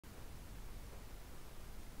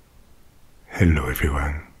Hello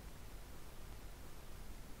everyone.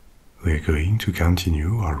 We're going to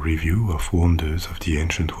continue our review of wonders of the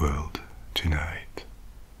ancient world tonight.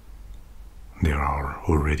 There are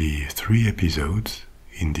already 3 episodes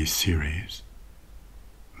in this series,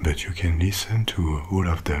 but you can listen to all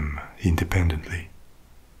of them independently.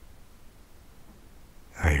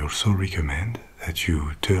 I also recommend that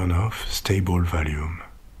you turn off stable volume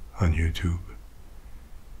on YouTube,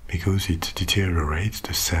 because it deteriorates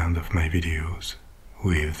the sound of my videos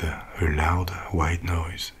with a loud white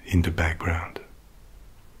noise in the background.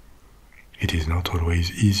 It is not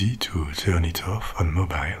always easy to turn it off on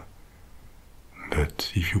mobile,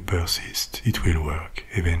 but if you persist, it will work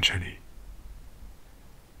eventually.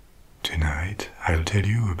 Tonight I'll tell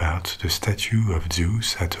you about the statue of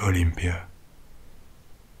Zeus at Olympia,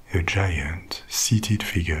 a giant seated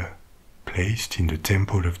figure placed in the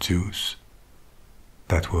Temple of Zeus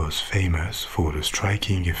that was famous for the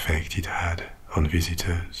striking effect it had on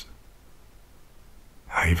visitors.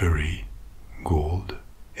 Ivory, gold,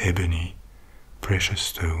 ebony, precious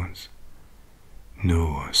stones,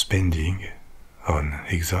 no spending on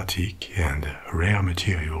exotic and rare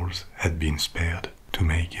materials had been spared to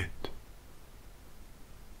make it.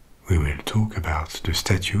 We will talk about the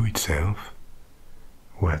statue itself,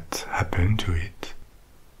 what happened to it,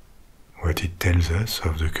 what it tells us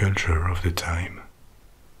of the culture of the time,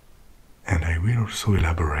 and I will also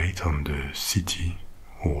elaborate on the city,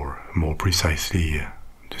 or more precisely,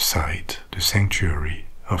 the site, the sanctuary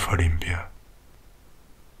of Olympia,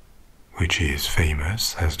 which is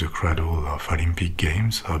famous as the cradle of Olympic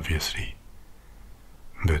Games, obviously,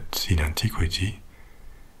 but in antiquity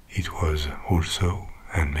it was also,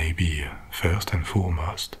 and maybe first and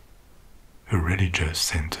foremost, a religious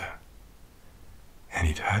center, and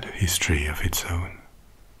it had a history of its own.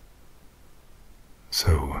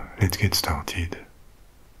 So let's get started.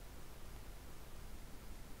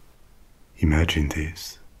 Imagine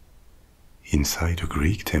this. Inside a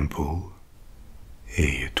Greek temple,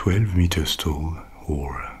 a 12 meters tall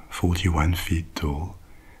or 41 feet tall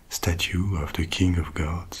statue of the King of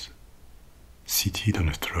Gods, seated on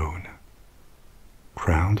a throne,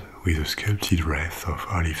 crowned with a sculpted wreath of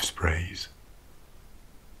olive sprays,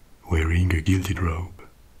 wearing a gilded robe.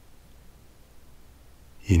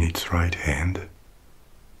 In its right hand,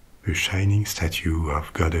 a shining statue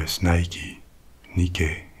of goddess Nike,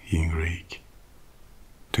 Nike in Greek,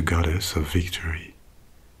 the goddess of victory,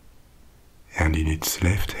 and in its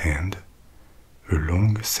left hand, a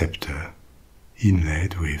long scepter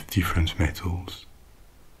inlaid with different metals.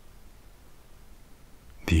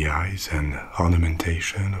 The eyes and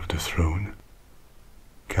ornamentation of the throne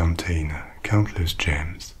contain countless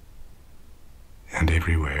gems, and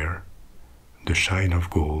everywhere the shine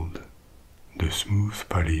of gold, the smooth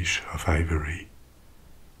polish of ivory,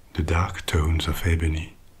 the dark tones of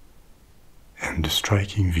ebony, and the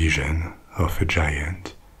striking vision of a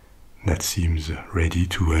giant that seems ready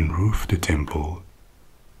to unroof the temple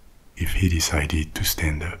if he decided to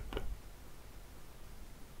stand up.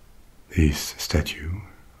 This statue,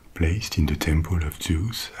 placed in the Temple of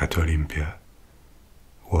Zeus at Olympia,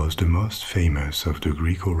 was the most famous of the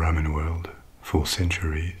Greco-Roman world for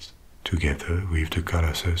centuries, together with the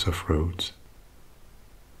Colossus of Rhodes.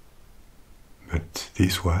 But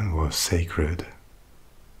this one was sacred,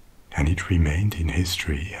 and it remained in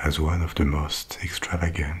history as one of the most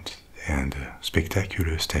extravagant and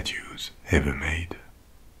spectacular statues ever made.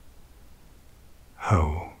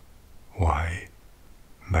 How, why,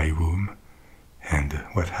 by whom, and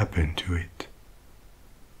what happened to it?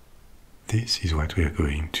 This is what we are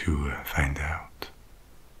going to find out.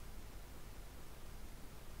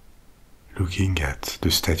 Looking at the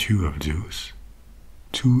statue of Zeus,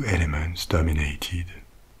 2 elements dominated: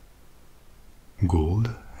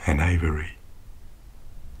 gold and ivory,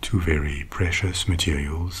 2 very precious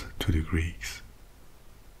materials to the Greeks.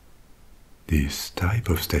 This type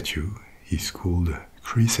of statue is called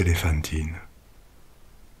chryselephantine,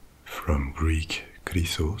 from Greek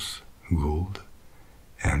chrysos, gold,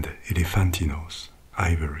 and elephantinos,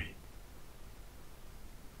 ivory.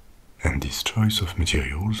 And this choice of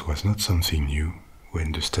materials was not something new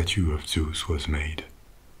when the statue of Zeus was made.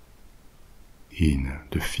 In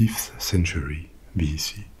the 5th century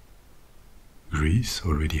BC, Greece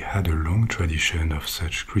already had a long tradition of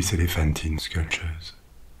such chryselephantine sculptures.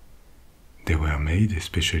 They were made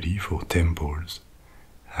especially for temples,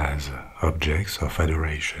 as objects of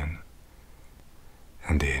adoration,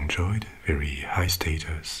 and they enjoyed very high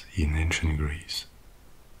status in ancient Greece.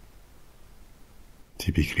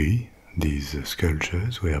 Typically, these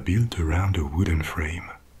sculptures were built around a wooden frame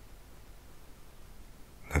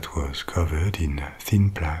that was covered in thin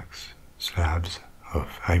plaques slabs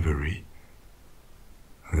of ivory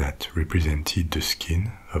that represented the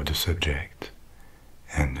skin of the subject,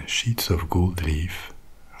 and sheets of gold leaf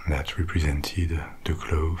that represented the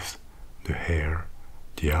clothes, the hair,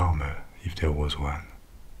 the armor, if there was one,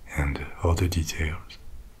 and other details.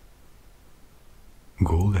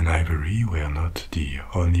 Gold and ivory were not the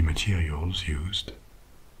only materials used.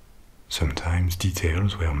 Sometimes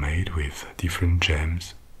details were made with different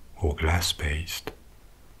gems or glass paste.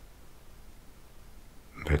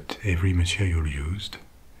 But every material used,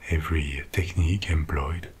 every technique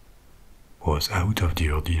employed, was out of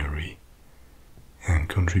the ordinary and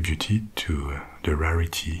contributed to the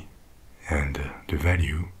rarity and the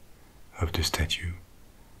value of the statue,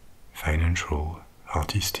 financial,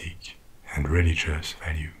 artistic, and religious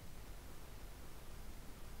value.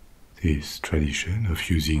 This tradition of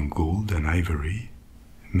using gold and ivory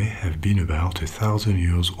may have been about 1,000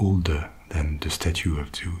 years older than the statue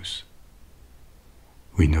of Zeus.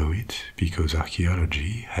 We know it because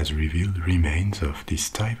archaeology has revealed remains of this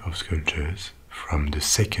type of sculptures from the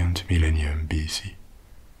 2nd millennium BC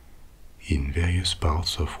in various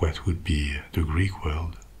parts of what would be the Greek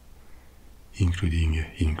world, including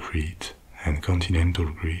in Crete and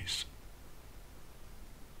continental Greece.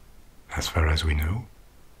 As far as we know,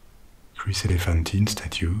 chryselephantine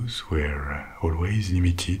statues were always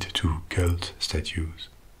limited to cult statues,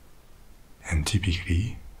 and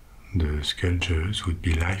typically the sculptures would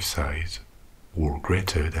be life-size or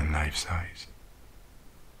greater than life-size.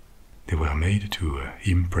 They were made to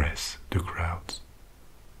impress the crowds.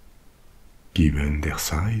 Given their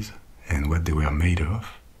size and what they were made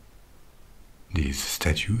of, these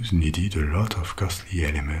statues needed a lot of costly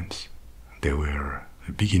elements. They were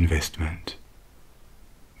a big investment,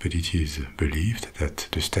 but it is believed that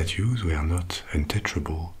the statues were not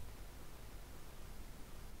untouchable.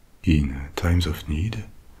 In times of need,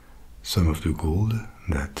 some of the gold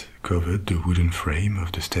that covered the wooden frame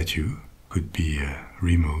of the statue could be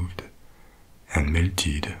removed and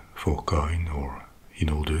melted for coin or in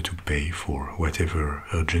order to pay for whatever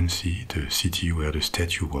urgency the city where the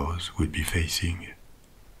statue was would be facing.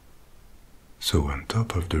 So on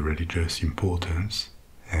top of the religious importance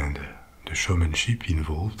and the showmanship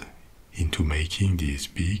involved into making these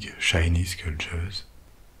big, shiny sculptures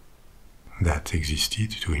that existed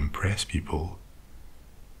to impress people,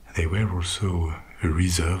 they were also a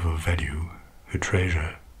reserve of value, a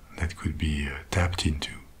treasure that could be tapped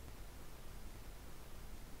into.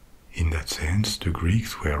 In that sense, the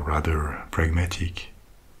Greeks were rather pragmatic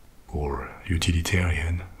or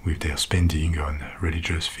utilitarian with their spending on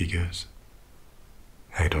religious figures.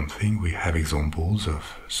 I don't think we have examples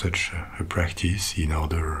of such a practice in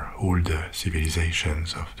other older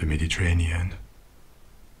civilizations of the Mediterranean,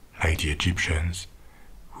 like the Egyptians,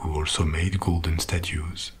 who also made golden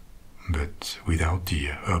statues, but without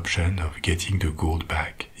the option of getting the gold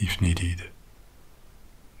back if needed.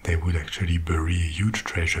 They would actually bury huge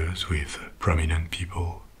treasures with prominent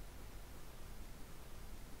people.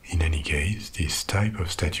 In any case, this type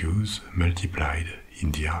of statues multiplied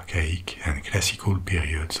in the archaic and classical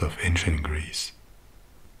periods of ancient Greece.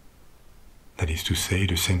 That is to say,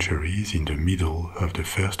 the centuries in the middle of the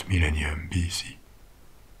 1st millennium BC,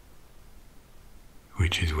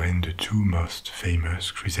 which is when the two most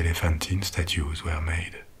famous chryselephantine statues were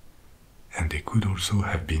made, and they could also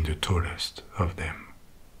have been the tallest of them.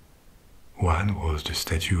 One was the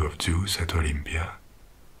statue of Zeus at Olympia,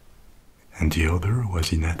 and the other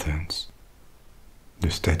was in Athens, the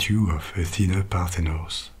statue of Athena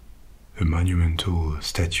Parthenos, a monumental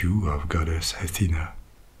statue of goddess Athena,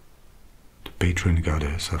 the patron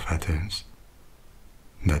goddess of Athens,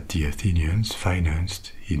 that the Athenians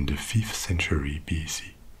financed in the 5th century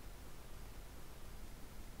BC.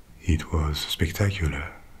 It was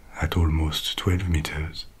spectacular at almost 12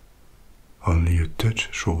 meters, only a touch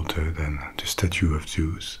shorter than the statue of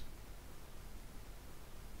Zeus.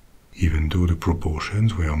 Even though the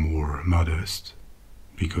proportions were more modest,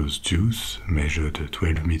 because Zeus measured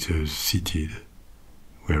 12 meters seated,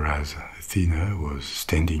 whereas Athena was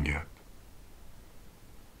standing up.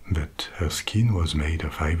 But her skin was made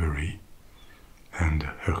of ivory, and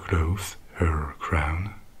her clothes, her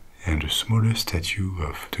crown, and a smaller statue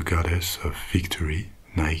of the goddess of victory,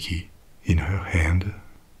 Nike, in her hand,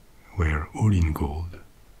 were all in gold.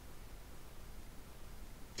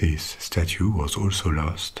 This statue was also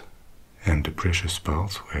lost, and the precious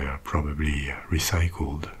parts were probably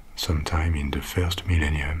recycled sometime in the 1st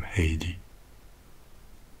millennium AD.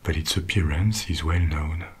 But its appearance is well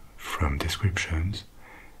known from descriptions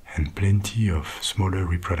and plenty of smaller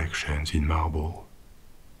reproductions in marble.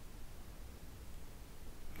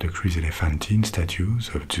 The chryselephantine statues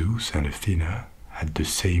of Zeus and Athena had the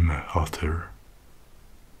same author,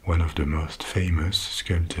 one of the most famous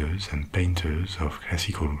sculptors and painters of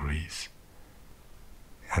classical Greece,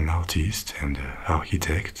 an artist and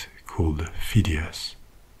architect called Phidias.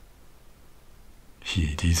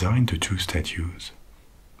 He designed the two statues,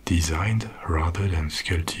 designed rather than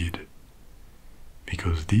sculpted,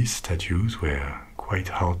 because these statues were quite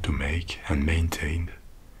hard to make and maintain.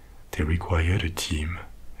 They required a team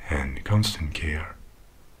and constant care,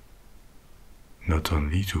 not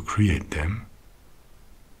only to create them,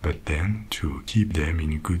 but then to keep them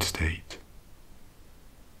in good state.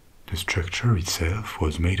 The structure itself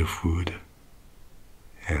was made of wood,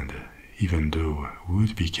 and even though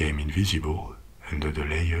wood became invisible under the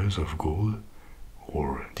layers of gold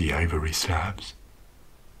or the ivory slabs,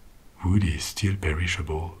 wood is still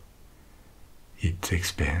perishable. It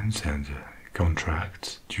expands and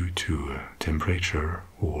contracts due to temperature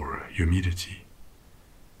or humidity.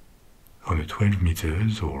 On a 12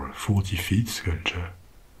 meters or 40 feet sculpture,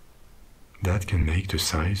 that can make the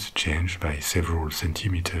size change by several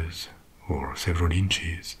centimeters or several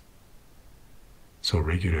inches. So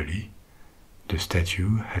regularly, the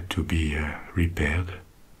statue had to be repaired,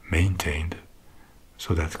 maintained,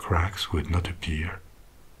 so that cracks would not appear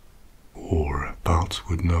or parts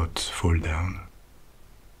would not fall down.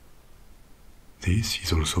 This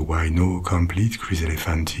is also why no complete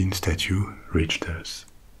chryselephantine statue reached us.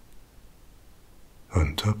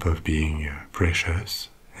 On top of being precious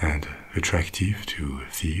and attractive to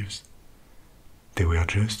thieves, they were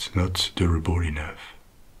just not durable enough.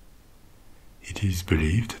 It is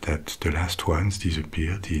believed that the last ones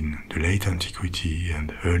disappeared in the late antiquity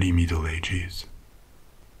and early Middle Ages.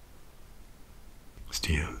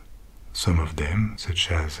 Still, some of them, such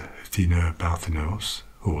as Athena Parthenos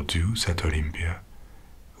or Zeus at Olympia,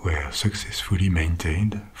 were successfully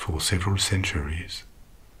maintained for several centuries.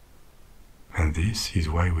 And this is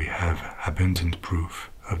why we have abundant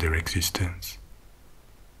proof of their existence.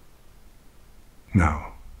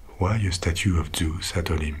 Now, why a statue of Zeus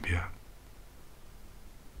at Olympia?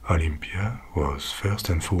 Olympia was first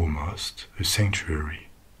and foremost a sanctuary,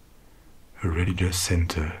 a religious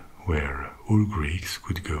center where all Greeks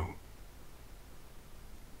could go.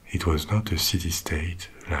 It was not a city-state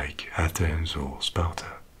like Athens or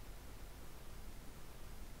Sparta.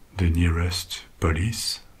 The nearest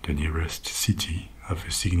polis, the nearest city of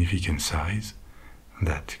a significant size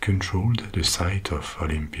that controlled the site of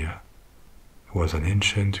Olympia, was an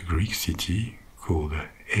ancient Greek city called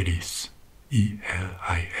Elis,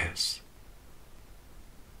 E-L-I-S.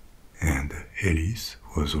 And Elis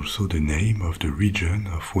was also the name of the region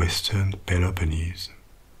of western Peloponnese,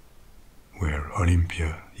 where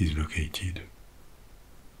Olympia is located.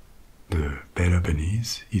 The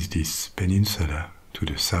Peloponnese is this peninsula to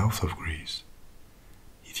the south of Greece.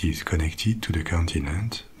 It is connected to the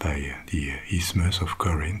continent by the Isthmus of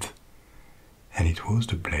Corinth, and it was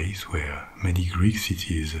the place where many Greek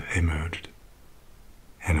cities emerged,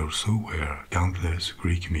 and also where countless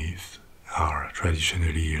Greek myths are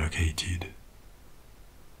traditionally located.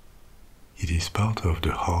 It is part of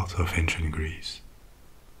the heart of ancient Greece.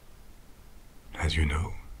 As you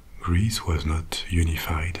know, Greece was not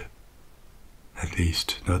unified, at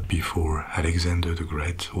least not before Alexander the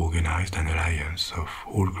Great organized an alliance of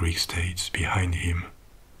all Greek states behind him,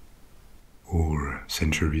 or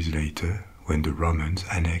centuries later when the Romans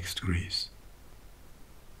annexed Greece.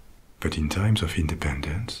 But in times of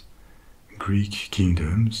independence, Greek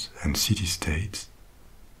kingdoms and city-states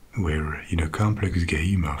were in a complex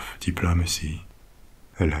game of diplomacy,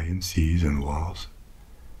 alliances and wars.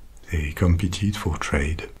 They competed for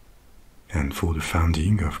trade and for the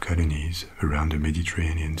founding of colonies around the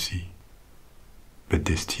Mediterranean Sea. But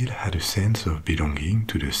they still had a sense of belonging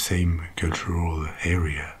to the same cultural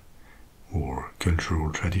area or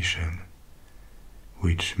cultural tradition,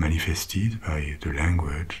 which manifested by the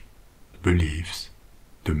language, the beliefs,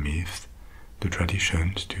 the myths, the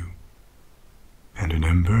traditions too, and a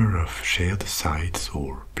number of shared sites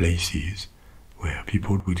or places where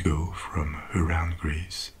people would go from around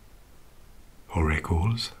Greece.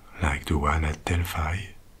 Oracles like the one at Delphi,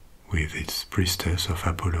 with its priestess of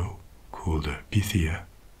Apollo called Pythia,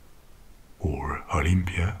 or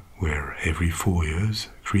Olympia, where every 4 years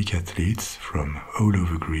Greek athletes from all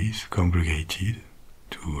over Greece congregated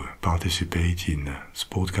to participate in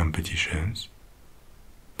sport competitions,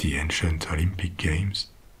 the ancient Olympic Games.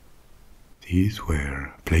 These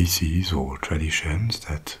were places or traditions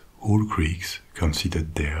that all Greeks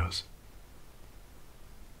considered theirs.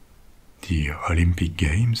 The Olympic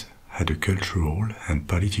Games had a cultural and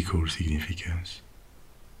political significance.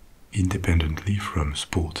 independently from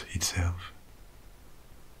sport itself.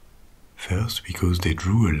 First, because they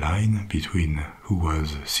drew a line between who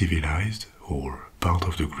was civilized or part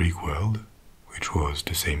of the Greek world, which was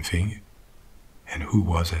the same thing, and who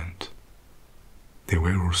wasn't. They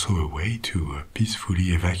were also a way to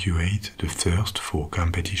peacefully evacuate the thirst for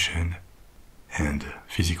competition and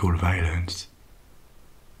physical violence.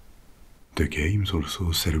 The games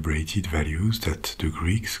also celebrated values that the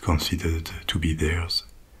Greeks considered to be theirs,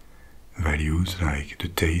 values like the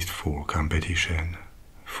taste for competition,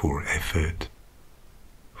 for effort,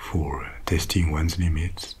 for testing one's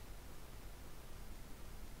limits.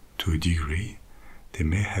 To a degree, they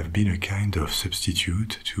may have been a kind of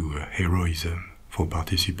substitute to heroism for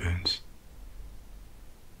participants,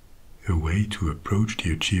 a way to approach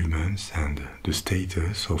the achievements and the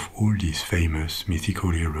status of all these famous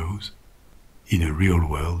mythical heroes in a real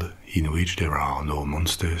world in which there are no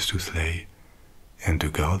monsters to slay and the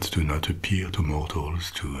gods do not appear to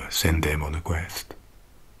mortals to send them on a quest.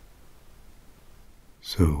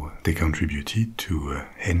 So they contributed to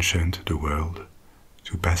enchant the world,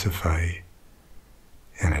 to pacify,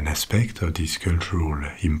 and an aspect of this cultural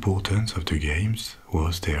importance of the games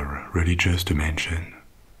was their religious dimension.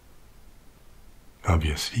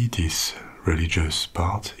 Obviously, this religious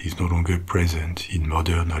part is no longer present in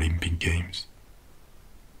modern Olympic Games.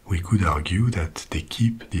 We could argue that they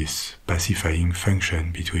keep this pacifying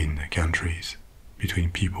function between countries,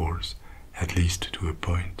 between peoples, at least to a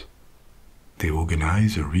point. They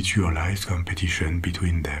organize a ritualized competition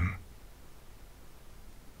between them.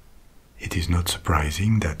 It is not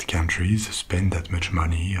surprising that countries spend that much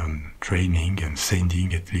money on training and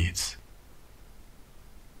sending athletes.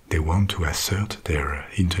 They want to assert their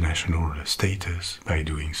international status by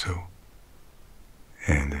doing so.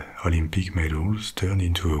 And Olympic medals turn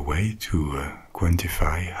into a way to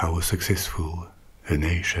quantify how successful a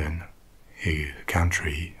nation, a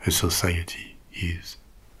country, a society is.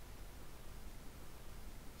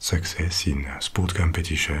 Success in sport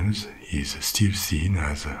competitions is still seen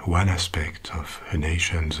as one aspect of a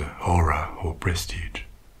nation's aura or prestige.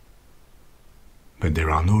 But there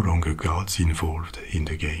are no longer gods involved in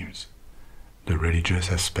the games. The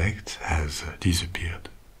religious aspect has disappeared.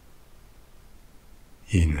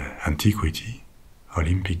 In antiquity,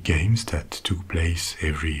 Olympic Games that took place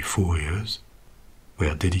every 4 years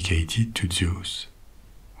were dedicated to Zeus.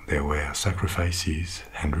 There were sacrifices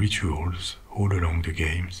and rituals all along the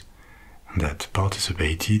games that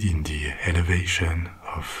participated in the elevation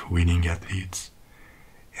of winning athletes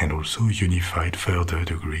and also unified further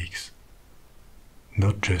the Greeks,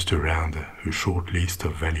 not just around a short list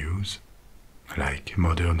of values, like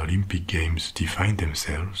modern Olympic Games define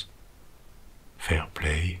themselves: fair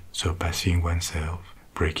play, surpassing oneself,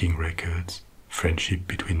 breaking records, friendship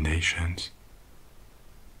between nations.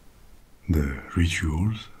 The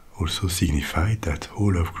rituals also signified that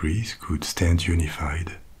all of Greece could stand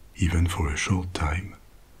unified, even for a short time,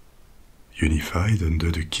 unified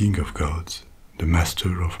under the king of gods, the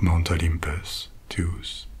master of Mount Olympus,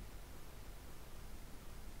 Zeus.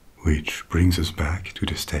 Which brings us back to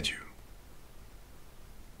the statue.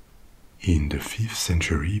 In the 5th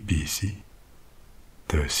century BC,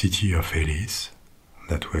 the city of Elis,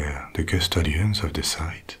 that were the custodians of the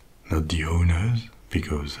site, not the owners,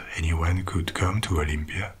 because anyone could come to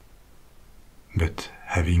Olympia, but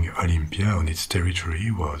having Olympia on its territory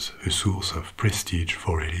was a source of prestige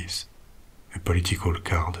for Elis, a political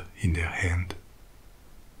card in their hand.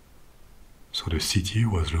 So the city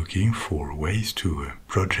was looking for ways to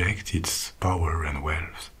project its power and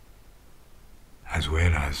wealth, as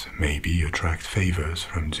well as maybe attract favors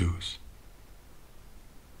from Zeus.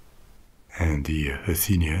 And the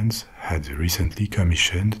Athenians had recently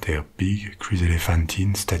commissioned their big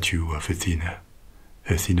chryselephantine statue of Athena,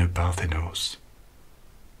 Athena Parthenos,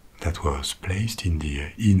 that was placed in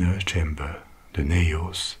the inner chamber, the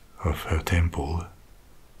naos of her temple,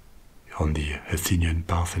 on the Athenian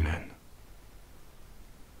Parthenon.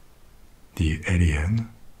 The Elean,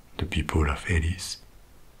 the people of Elis,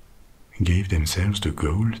 gave themselves the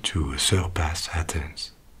goal to surpass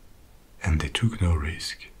Athens, and they took no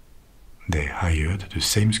risk. They hired the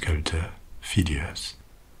same sculptor, Phidias,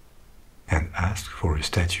 and asked for a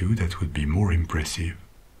statue that would be more impressive,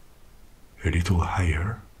 a little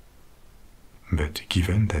higher, but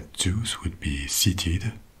given that Zeus would be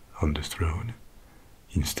seated on the throne,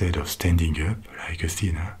 instead of standing up like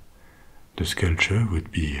Athena, the sculpture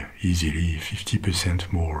would be easily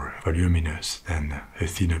 50% more voluminous than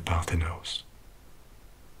Athena Parthenos.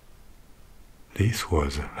 This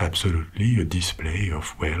was absolutely a display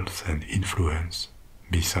of wealth and influence,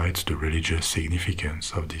 besides the religious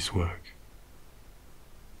significance of this work.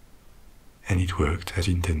 and it worked as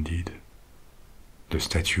intended. The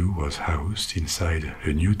statue was housed inside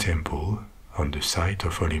a new temple on the site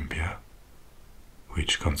of Olympia,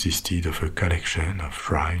 which consisted of a collection of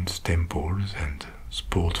shrines, temples, and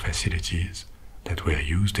sport facilities that were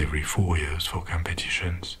used every 4 years for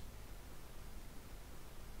competitions.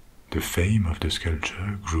 The fame of the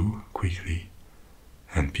sculpture grew quickly,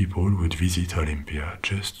 and people would visit Olympia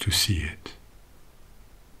just to see it.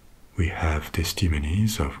 We have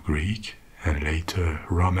testimonies of Greek and later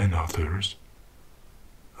Roman authors,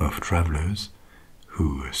 of travelers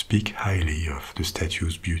who speak highly of the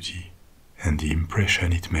statue's beauty and the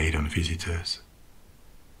impression it made on visitors.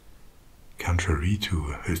 Contrary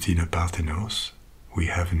to Athena Parthenos, we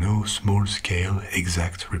have no small-scale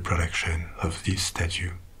exact reproduction of this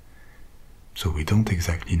statue, so we don't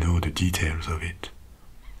exactly know the details of it.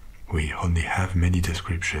 We only have many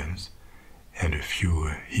descriptions and a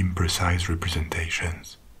few imprecise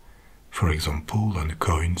representations, for example on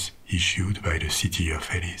coins issued by the city of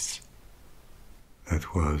Elis,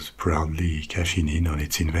 that was proudly cashing in on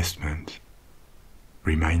its investment,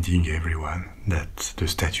 reminding everyone that the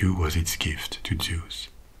statue was its gift to Zeus.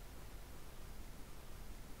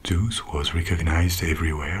 Zeus was recognized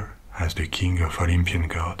everywhere as the king of Olympian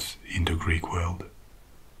gods in the Greek world.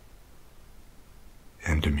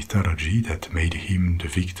 And the mythology that made him the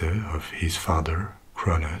victor of his father,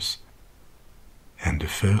 Cronus, and the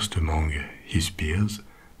first among his peers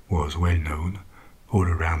was well known all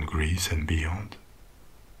around Greece and beyond.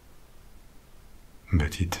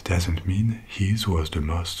 But it doesn't mean his was the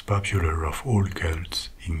most popular of all cults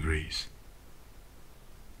in Greece.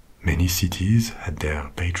 Many cities had their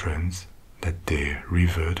patrons that they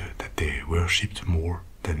revered, that they worshipped more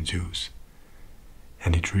than Zeus,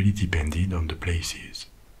 and it really depended on the places.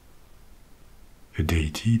 A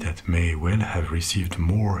deity that may well have received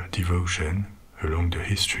more devotion along the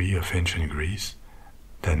history of ancient Greece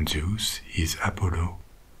than Zeus is Apollo,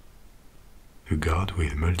 a god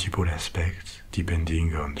with multiple aspects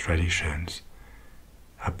depending on traditions.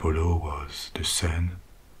 Apollo was the sun,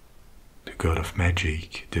 the god of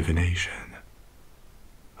magic, divination,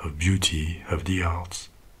 of beauty, of the arts.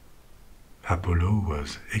 Apollo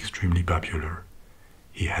was extremely popular.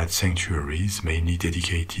 He had sanctuaries mainly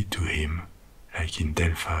dedicated to him, like in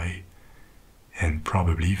Delphi, and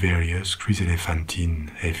probably various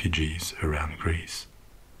chryselephantine effigies around Greece,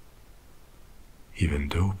 even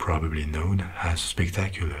though probably known as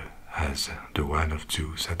spectacular as the one of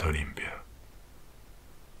Zeus at Olympia.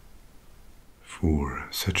 For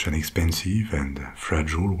such an expensive and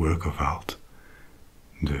fragile work of art,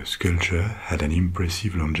 the sculpture had an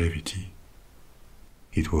impressive longevity.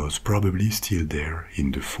 It was probably still there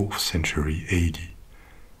in the 4th century AD,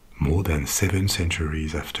 more than 7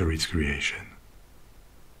 centuries after its creation.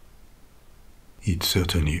 It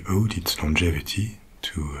certainly owed its longevity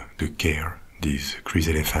to the care these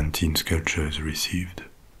chryselephantine sculptures received.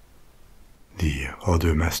 The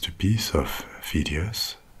other masterpiece of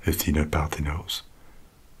Phidias, Athena Parthenos,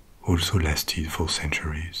 also lasted for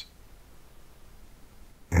centuries.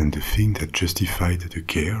 And the thing that justified the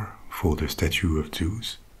care for the statue of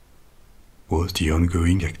Zeus was the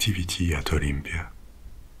ongoing activity at Olympia.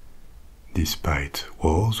 Despite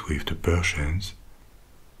wars with the Persians,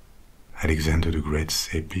 Alexander the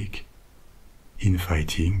Great's epic,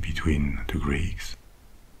 infighting between the Greeks,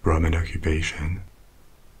 Roman occupation,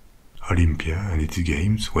 Olympia and its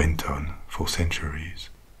games went on for centuries.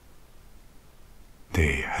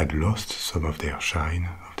 They had lost some of their shine,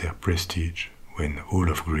 of their prestige, when all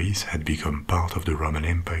of Greece had become part of the Roman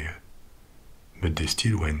Empire, but they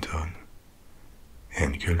still went on.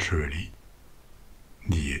 And culturally,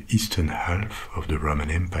 the eastern half of the Roman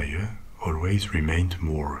Empire always remained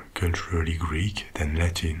more culturally Greek than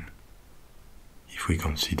Latin, if we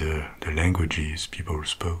consider the languages people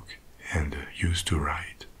spoke and used to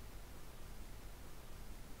write.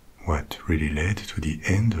 What really led to the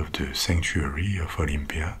end of the sanctuary of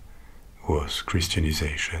Olympia was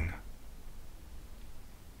Christianization.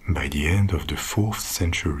 By the end of the 4th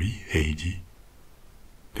century AD,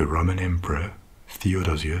 the Roman Emperor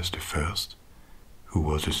Theodosius I, who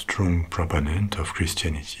was a strong proponent of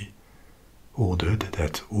Christianity, ordered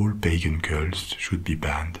that all pagan cults should be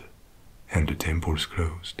banned and the temples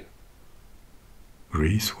closed.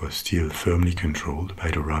 Greece was still firmly controlled by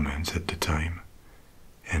the Romans at the time,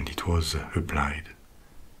 and it was applied.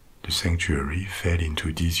 The sanctuary fell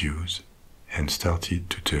into disuse and started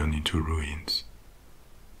to turn into ruins.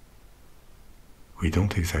 We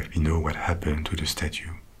don't exactly know what happened to the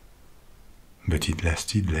statue, but it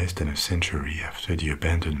lasted less than a century after the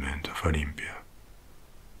abandonment of Olympia.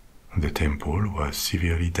 The temple was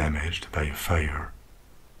severely damaged by a fire.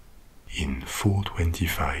 in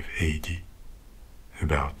 425 AD,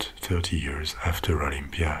 about 30 years after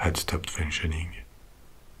Olympia had stopped functioning.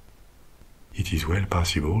 It is well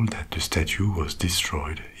possible that the statue was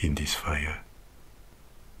destroyed in this fire.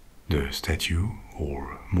 The statue,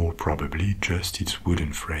 or more probably just its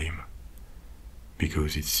wooden frame,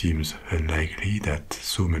 because it seems unlikely that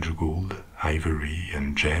so much gold, ivory,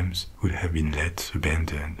 and gems would have been left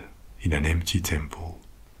abandoned in an empty temple.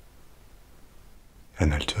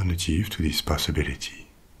 An alternative to this possibility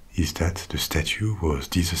is that the statue was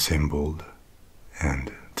disassembled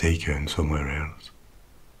and taken somewhere else.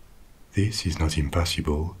 This is not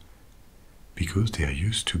impossible because there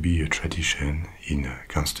used to be a tradition in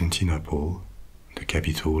Constantinople, the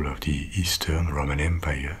capital of the Eastern Roman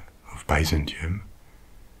Empire of Byzantium,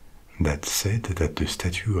 that said that the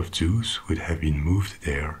statue of Zeus would have been moved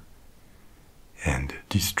there and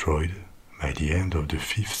destroyed by the end of the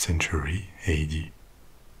 5th century AD,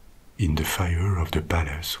 in the fire of the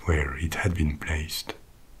palace where it had been placed.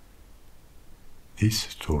 This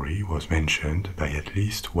story was mentioned by at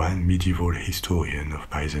least one medieval historian of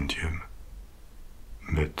Byzantium,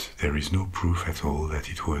 but there is no proof at all that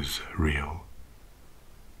it was real,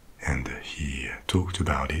 and he talked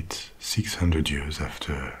about it 600 years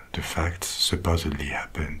after the facts supposedly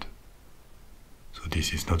happened. So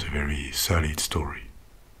this is not a very solid story.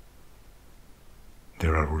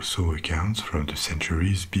 There are also accounts from the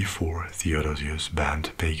centuries before Theodosius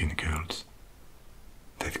banned pagan cults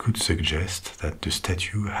that could suggest that the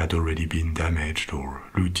statue had already been damaged or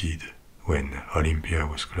looted when Olympia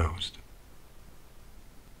was closed.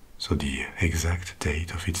 So the exact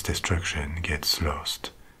date of its destruction gets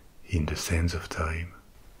lost in the sands of time.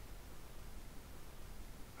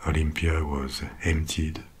 Olympia was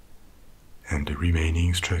emptied, and the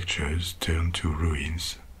remaining structures turned to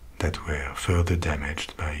ruins that were further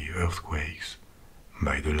damaged by earthquakes,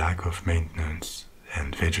 by the lack of maintenance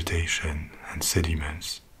and vegetation and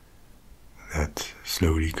sediments that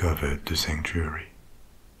slowly covered the sanctuary.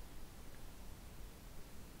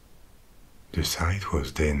 The site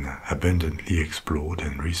was then abundantly explored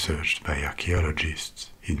and researched by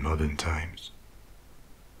archaeologists in modern times.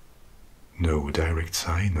 No direct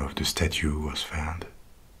sign of the statue was found,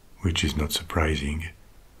 which is not surprising.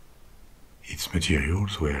 Its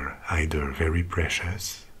materials were either very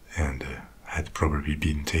precious and had probably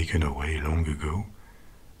been taken away long ago,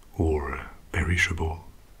 or perishable.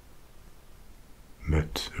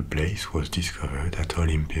 But a place was discovered at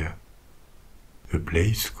Olympia, a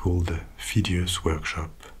place called Phidias'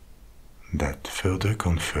 Workshop, that further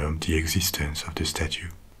confirmed the existence of the statue.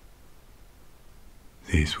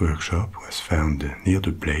 This workshop was found near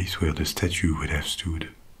the place where the statue would have stood,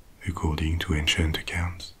 according to ancient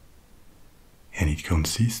accounts, and it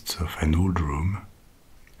consists of an old room.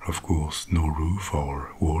 Of course, no roof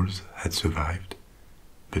or walls had survived,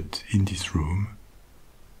 but in this room,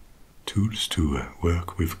 tools to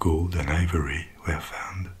work with gold and ivory were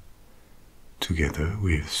found, together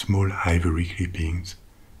with small ivory clippings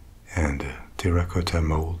and terracotta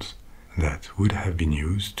molds that would have been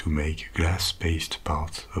used to make glass-based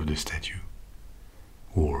parts of the statue,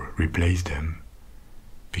 or replace them,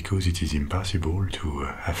 because it is impossible to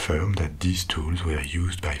affirm that these tools were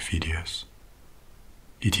used by Phidias.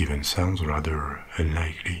 It even sounds rather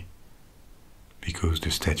unlikely, because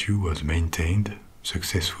the statue was maintained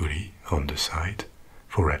successfully on the site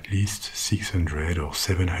for at least 600 or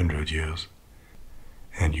 700 years,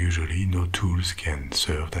 and usually no tools can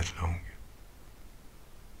serve that long.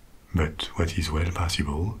 But what is well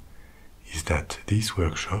possible is that this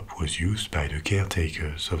workshop was used by the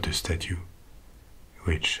caretakers of the statue,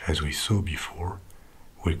 which, as we saw before,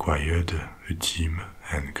 required a team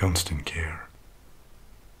and constant care.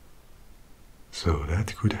 So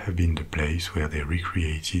that could have been the place where they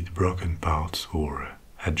recreated broken parts or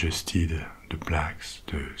adjusted the plaques,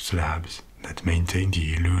 the slabs, that maintained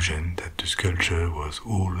the illusion that the sculpture was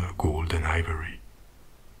all gold and ivory.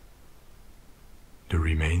 The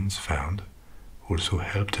remains found also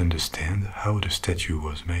helped understand how the statue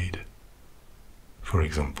was made. For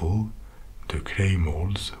example, the clay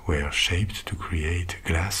molds were shaped to create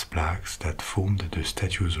glass plaques that formed the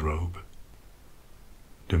statue's robe.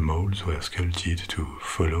 The molds were sculpted to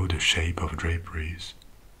follow the shape of draperies,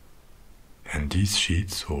 and these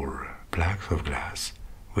sheets or plaques of glass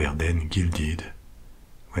were then gilded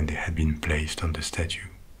when they had been placed on the statue.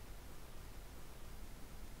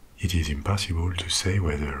 It is impossible to say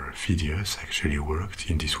whether Phidias actually worked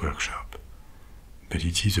in this workshop, but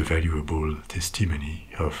it is a valuable testimony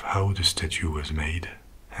of how the statue was made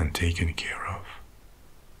and taken care of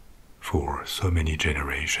for so many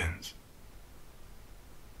generations.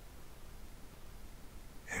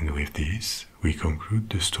 And with this, we conclude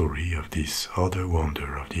the story of this other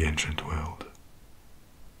wonder of the ancient world.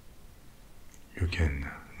 You can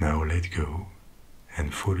now let go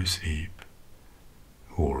and fall asleep,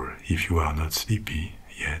 or if you are not sleepy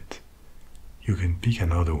yet, you can pick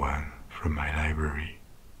another one from my library.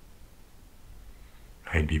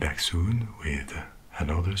 I'll be back soon with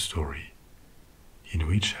another story, in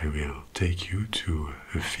which I will take you to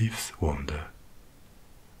a fifth wonder,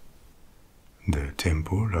 the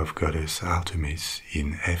Temple of Goddess Artemis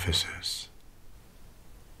in Ephesus.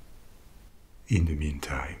 In the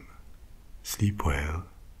meantime, sleep well,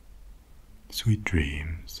 sweet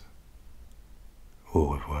dreams,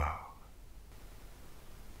 au revoir.